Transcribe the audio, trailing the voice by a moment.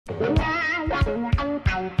So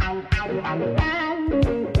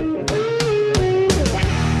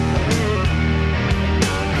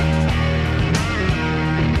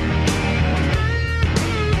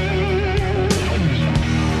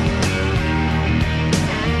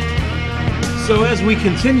as we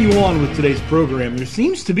continue on with today's program, there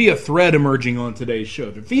seems to be a thread emerging on today's show.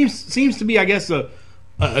 There seems to be, I guess, a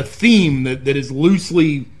theme that is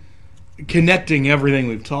loosely connecting everything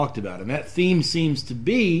we've talked about. And that theme seems to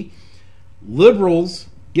be liberals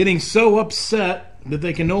getting so upset that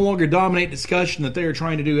they can no longer dominate discussion that they are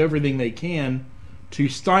trying to do everything they can to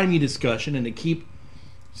stymie discussion and to keep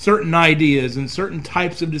certain ideas and certain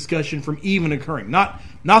types of discussion from even occurring. Not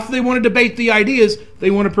that they want to debate the ideas,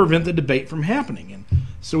 they want to prevent the debate from happening. And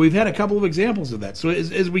so we've had a couple of examples of that. So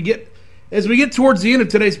as we get towards the end of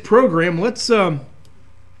today's program, let's go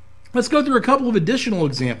through a couple of additional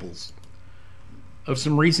examples of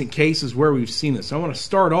some recent cases where we've seen this. I want to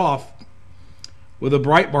start off with a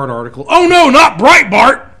Breitbart article. Oh no, not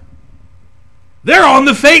Breitbart! They're on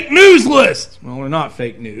the fake news list! Well, they're not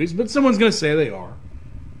fake news, but someone's going to say they are.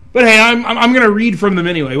 But hey, I'm going to read from them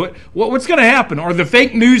anyway. What's going to happen? Are the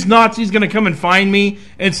fake news Nazis going to come and find me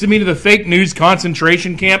and send me to the fake news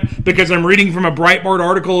concentration camp because I'm reading from a Breitbart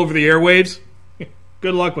article over the airwaves?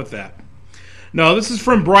 Good luck with that. No, this is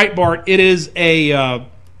from Breitbart. It is a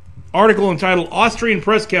article entitled Austrian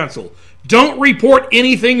Press Council. Don't report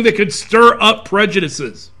anything that could stir up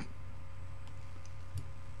prejudices.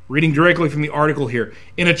 Reading directly from the article here.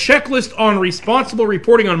 In a checklist on responsible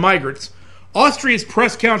reporting on migrants, Austria's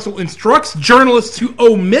press council instructs journalists to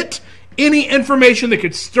omit any information that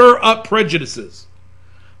could stir up prejudices.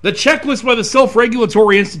 The checklist by the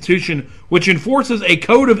self-regulatory institution, which enforces a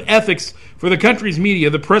code of ethics for the country's media,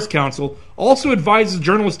 the press council, also advises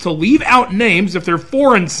journalists to leave out names if they're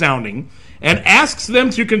foreign-sounding and asks them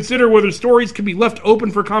to consider whether stories can be left open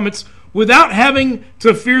for comments without having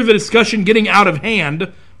to fear the discussion getting out of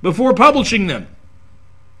hand before publishing them.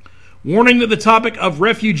 Warning that the topic of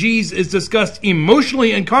refugees is discussed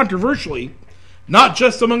emotionally and controversially, not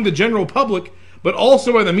just among the general public, but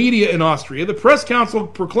also by the media in Austria, the press council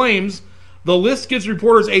proclaims the list gives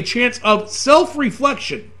reporters a chance of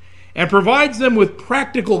self-reflection and provides them with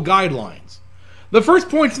practical guidelines. The first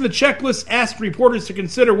points in the checklist ask reporters to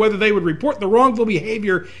consider whether they would report the wrongful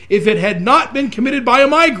behavior if it had not been committed by a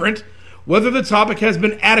migrant, whether the topic has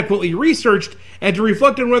been adequately researched, and to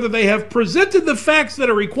reflect on whether they have presented the facts that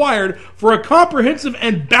are required for a comprehensive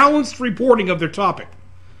and balanced reporting of their topic.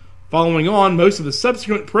 Following on, most of the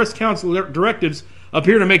subsequent press council directives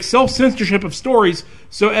appear to make self-censorship of stories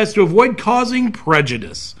so as to avoid causing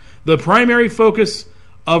prejudice, the primary focus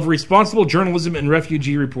of responsible journalism and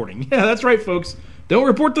refugee reporting. Yeah, that's right, folks. Don't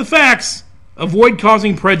report the facts. Avoid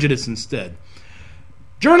causing prejudice instead.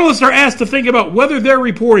 Journalists are asked to think about whether their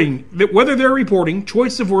reporting,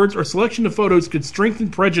 choice of words, or selection of photos could strengthen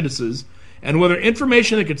prejudices, and whether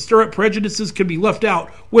information that could stir up prejudices could be left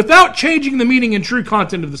out without changing the meaning and true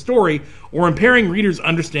content of the story or impairing readers'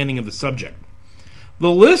 understanding of the subject. The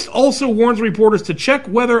list also warns reporters to check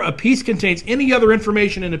whether a piece contains any other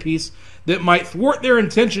information in a piece that might thwart their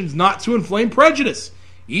intentions not to inflame prejudice,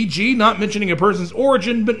 e.g. not mentioning a person's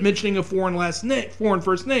origin but mentioning a foreign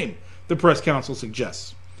first name, the press council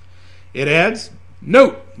suggests. It adds,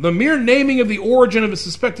 note, the mere naming of the origin of a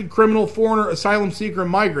suspected criminal, foreigner, asylum seeker,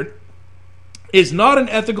 migrant is not an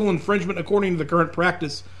ethical infringement according to the current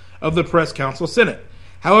practice of the Press Council Senate.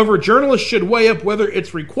 However, journalists should weigh up whether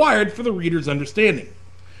it's required for the reader's understanding.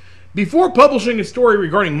 Before publishing a story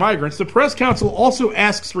regarding migrants, the Press Council also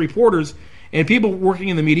asks reporters and people working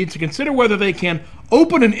in the media to consider whether they can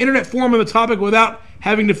open an internet forum on the topic without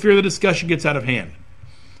having to fear the discussion gets out of hand.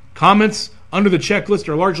 Comments under the checklist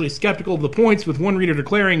are largely skeptical of the points, with one reader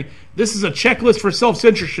declaring, "This is a checklist for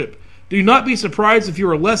self-censorship. Do not be surprised if you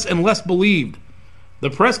are less and less believed." The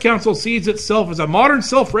Press Council sees itself as a modern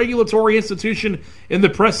self-regulatory institution in the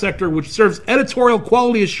press sector which serves editorial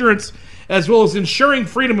quality assurance as well as ensuring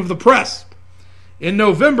freedom of the press. In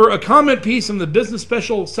November, a comment piece in the business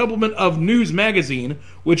special supplement of News magazine,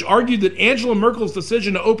 which argued that Angela Merkel's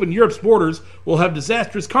decision to open Europe's borders will have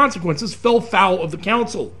disastrous consequences, fell foul of the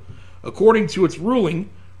council. According to its ruling,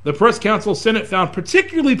 the Press Council Senate found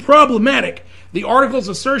particularly problematic the article's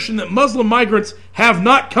assertion that Muslim migrants have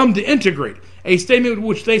not come to integrate, a statement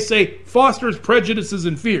which they say fosters prejudices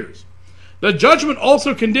and fears. The judgment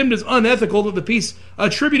also condemned as unethical that the piece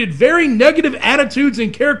attributed very negative attitudes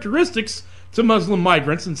and characteristics to Muslim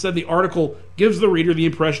migrants and said the article gives the reader the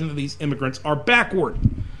impression that these immigrants are backward.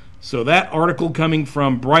 So that article coming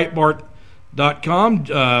from Breitbart.com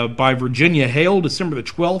by Virginia Hale, December the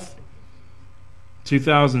 12th,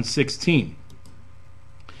 2016.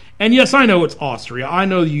 And yes, I know it's Austria. I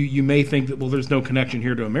know you may think that, well, there's no connection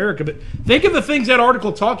here to America, but think of the things that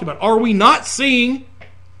article talked about. Are we not seeing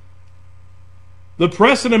the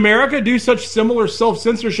press in America do such similar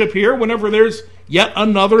self-censorship here whenever there's yet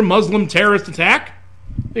another Muslim terrorist attack?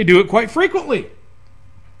 They do it quite frequently.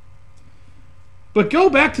 But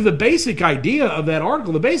go back to the basic idea of that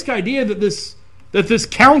article. The basic idea that this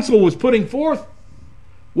council was putting forth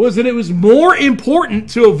was that it was more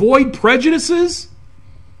important to avoid prejudices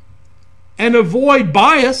and avoid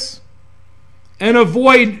bias and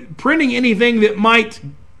avoid printing anything that might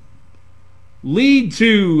lead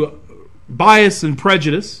to bias and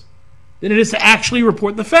prejudice than it is to actually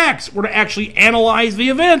report the facts or to actually analyze the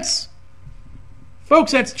events.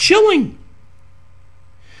 Folks, that's chilling.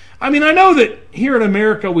 I mean, I know that here in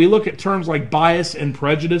America we look at terms like bias and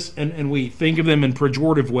prejudice and we think of them in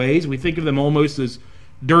pejorative ways. We think of them almost as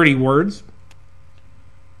dirty words.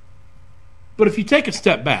 But if you take a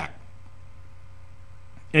step back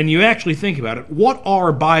and you actually think about it, what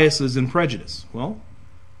are biases and prejudice? Well,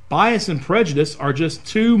 bias and prejudice are just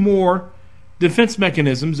two more defense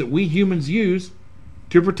mechanisms that we humans use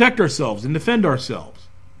to protect ourselves and defend ourselves.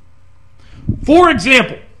 For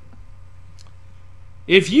example,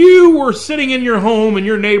 if you were sitting in your home in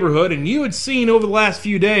your neighborhood and you had seen over the last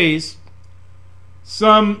few days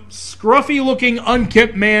some scruffy-looking,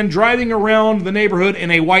 unkempt man driving around the neighborhood in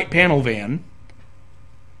a white panel van,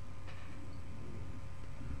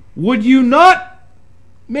 would you not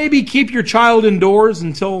maybe keep your child indoors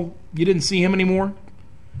until you didn't see him anymore?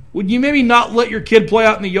 Would you maybe not let your kid play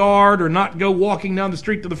out in the yard or not go walking down the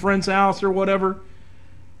street to the friend's house or whatever?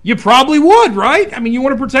 You probably would, right? I mean, you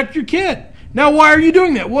want to protect your kid. Now, why are you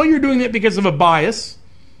doing that? Well, you're doing that because of a bias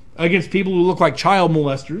against people who look like child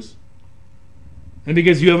molesters and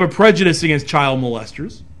because you have a prejudice against child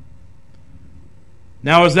molesters.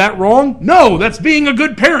 Now, is that wrong? No, that's being a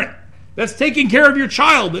good parent. That's taking care of your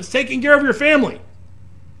child. That's taking care of your family.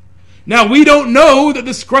 Now, we don't know that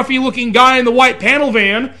the scruffy-looking guy in the white panel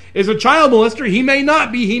van is a child molester. He may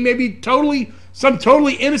not be. He may be some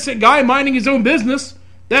totally innocent guy minding his own business.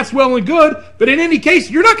 That's well and good. But in any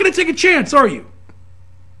case, you're not going to take a chance, are you?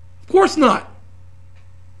 Of course not.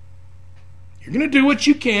 You're going to do what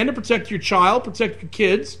you can to protect your child, protect your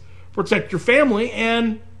kids, protect your family,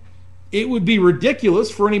 and it would be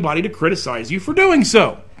ridiculous for anybody to criticize you for doing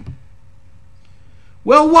so.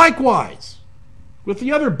 Well, likewise, with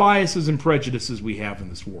the other biases and prejudices we have in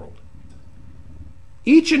this world.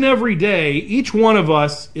 Each and every day, each one of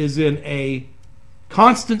us is in a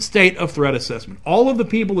constant state of threat assessment. All of the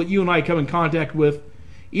people that you and I come in contact with,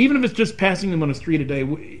 even if it's just passing them on a street a day,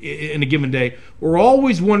 in a given day, we're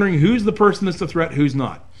always wondering who's the person that's a threat, who's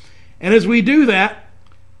not. And as we do that,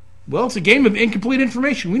 well, it's a game of incomplete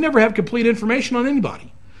information. We never have complete information on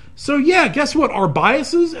anybody. So yeah, guess what? Our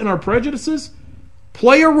biases and our prejudices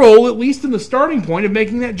play a role, at least in the starting point of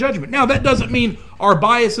making that judgment. Now, that doesn't mean our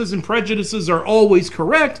biases and prejudices are always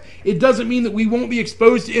correct. It doesn't mean that we won't be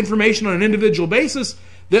exposed to information on an individual basis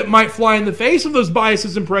that might fly in the face of those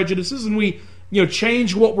biases and prejudices, and we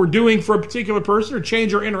change what we're doing for a particular person or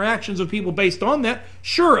change our interactions with people based on that.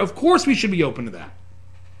 Sure, of course we should be open to that.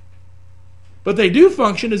 But they do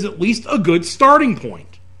function as at least a good starting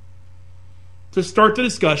point to start the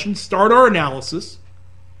discussion, start our analysis,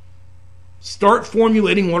 start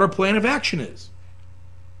formulating what our plan of action is.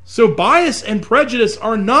 So bias and prejudice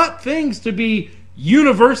are not things to be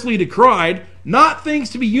universally decried, not things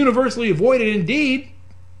to be universally avoided. Indeed,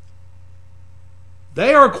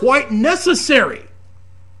 they are quite necessary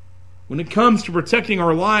when it comes to protecting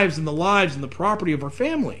our lives and the property of our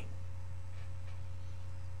family.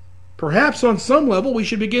 Perhaps on some level we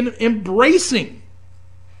should begin embracing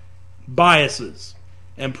biases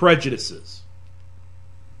and prejudices.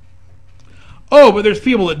 Oh, but there's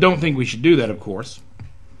people that don't think we should do that, of course.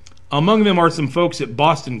 Among them are some folks at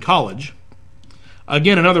Boston College.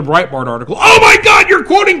 Again, another Breitbart article. Oh my God, you're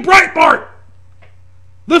quoting Breitbart!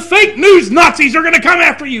 The fake news Nazis are going to come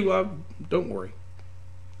after you. Don't worry.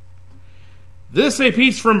 This is a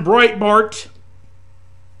piece from Breitbart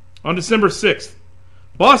on December 6th.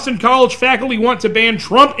 Boston College faculty want to ban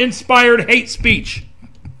Trump-inspired hate speech.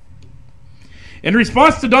 In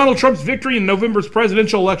response to Donald Trump's victory in November's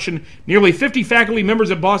presidential election, nearly 50 faculty members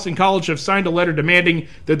at Boston College have signed a letter demanding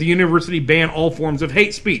that the university ban all forms of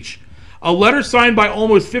hate speech. A letter signed by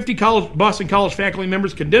almost 50 Boston College faculty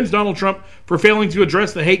members condemns Donald Trump for failing to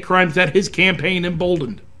address the hate crimes that his campaign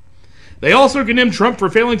emboldened. They also condemn Trump for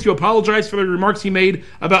failing to apologize for the remarks he made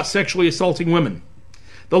about sexually assaulting women.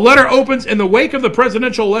 The letter opens, in the wake of the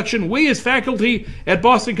presidential election, we as faculty at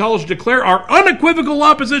Boston College declare our unequivocal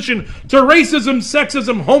opposition to racism,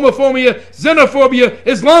 sexism, homophobia, xenophobia,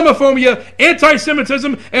 Islamophobia,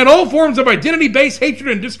 anti-Semitism, and all forms of identity-based hatred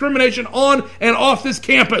and discrimination on and off this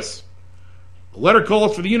campus. The letter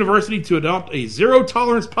calls for the university to adopt a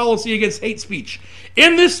zero-tolerance policy against hate speech.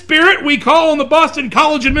 In this spirit, we call on the Boston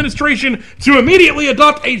College administration to immediately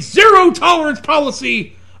adopt a zero-tolerance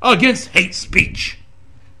policy against hate speech.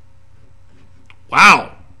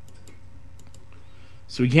 Wow.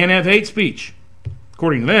 So we can't have hate speech,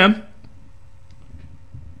 according to them.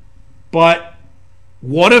 But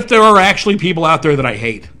what if there are actually people out there that I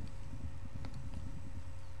hate?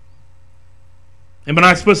 Am I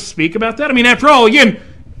not supposed to speak about that? I mean, after all, again,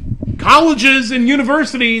 colleges and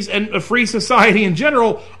universities and a free society in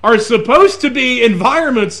general are supposed to be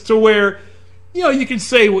environments to where, you can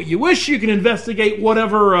say what you wish, you can investigate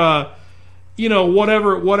whatever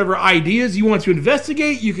ideas you want to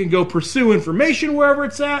investigate, you can go pursue information wherever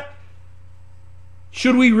it's at.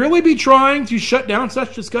 Should we really be trying to shut down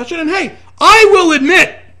such discussion? And hey, I will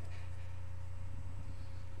admit,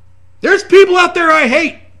 there's people out there I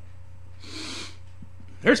hate.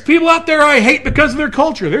 There's people out there I hate because of their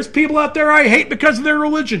culture. There's people out there I hate because of their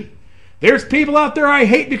religion. There's people out there I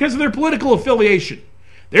hate because of their political affiliation.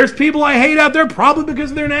 There's people I hate out there probably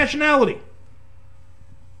because of their nationality.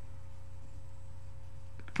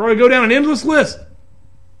 Probably go down an endless list.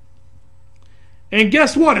 And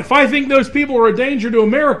guess what? If I think those people are a danger to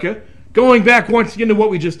America, going back once again to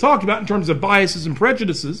what we just talked about in terms of biases and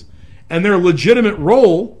prejudices and their legitimate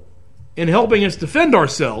role in helping us defend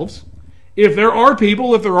ourselves, if there are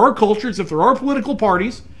people, if there are cultures, if there are political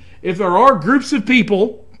parties, if there are groups of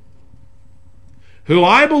people who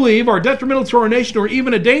I believe are detrimental to our nation or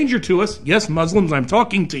even a danger to us, yes, Muslims, I'm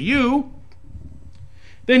talking to you,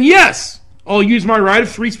 then yes, I'll use my right of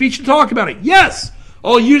free speech to talk about it. Yes,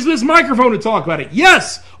 I'll use this microphone to talk about it.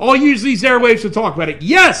 Yes, I'll use these airwaves to talk about it.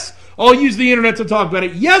 Yes, I'll use the internet to talk about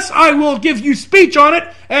it. Yes, I will give you speech on it.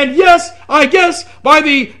 And yes, I guess by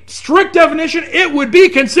the strict definition, it would be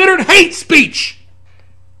considered hate speech.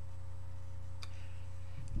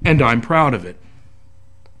 And I'm proud of it.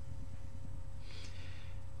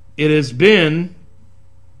 It has been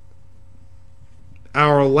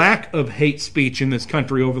our lack of hate speech in this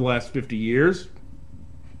country over the last 50 years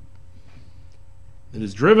that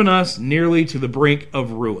has driven us nearly to the brink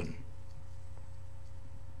of ruin.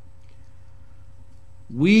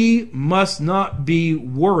 We must not be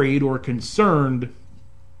worried or concerned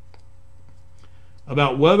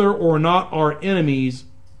about whether or not our enemies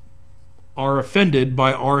are offended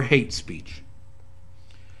by our hate speech.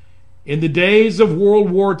 In the days of World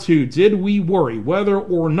War II, did we worry whether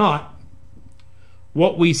or not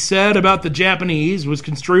what we said about the Japanese was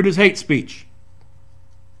construed as hate speech?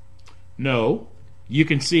 No. You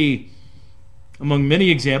can see, among many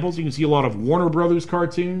examples, you can see a lot of Warner Brothers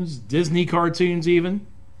cartoons, Disney cartoons even,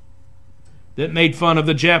 that made fun of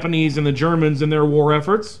the Japanese and the Germans and their war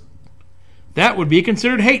efforts. That would be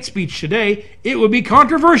considered hate speech today. It would be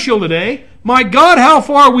controversial today. My God, how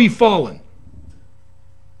far we've fallen.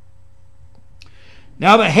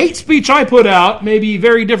 Now, the hate speech I put out may be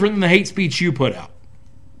very different than the hate speech you put out.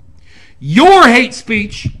 Your hate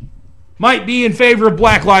speech might be in favor of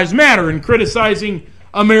Black Lives Matter and criticizing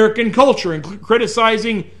American culture and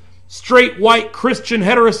criticizing straight, white, Christian,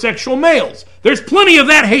 heterosexual males. There's plenty of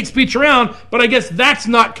that hate speech around, but I guess that's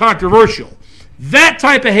not controversial. That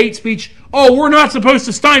type of hate speech, we're not supposed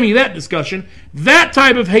to stymie that discussion. That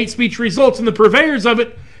type of hate speech results in the purveyors of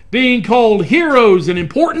it being called heroes and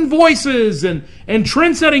important voices and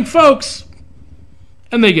trend-setting folks,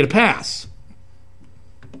 and they get a pass.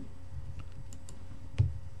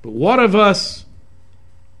 But what of us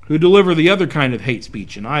who deliver the other kind of hate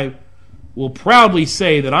speech? And I will proudly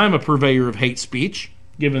say that I'm a purveyor of hate speech,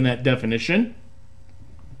 given that definition.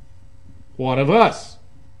 What of us?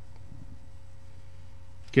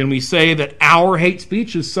 Can we say that our hate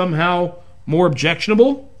speech is somehow more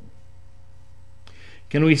objectionable?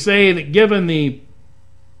 Can we say that given the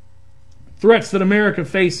threats that America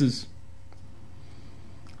faces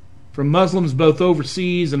from Muslims both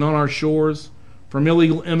overseas and on our shores, from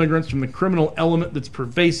illegal immigrants, from the criminal element that's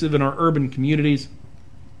pervasive in our urban communities,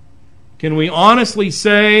 can we honestly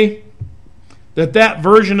say that that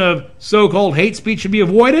version of so-called hate speech should be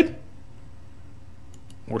avoided?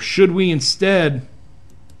 Or should we instead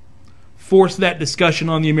force that discussion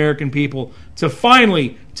on the American people to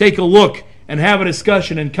finally take a look and have a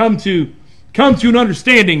discussion and come to an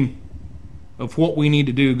understanding of what we need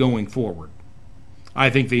to do going forward? I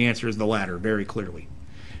think the answer is the latter, very clearly.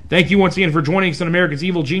 Thank you once again for joining us on America's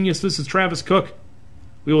Evil Genius. This is Travis Cook.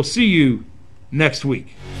 We will see you next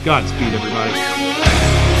week. Godspeed, everybody.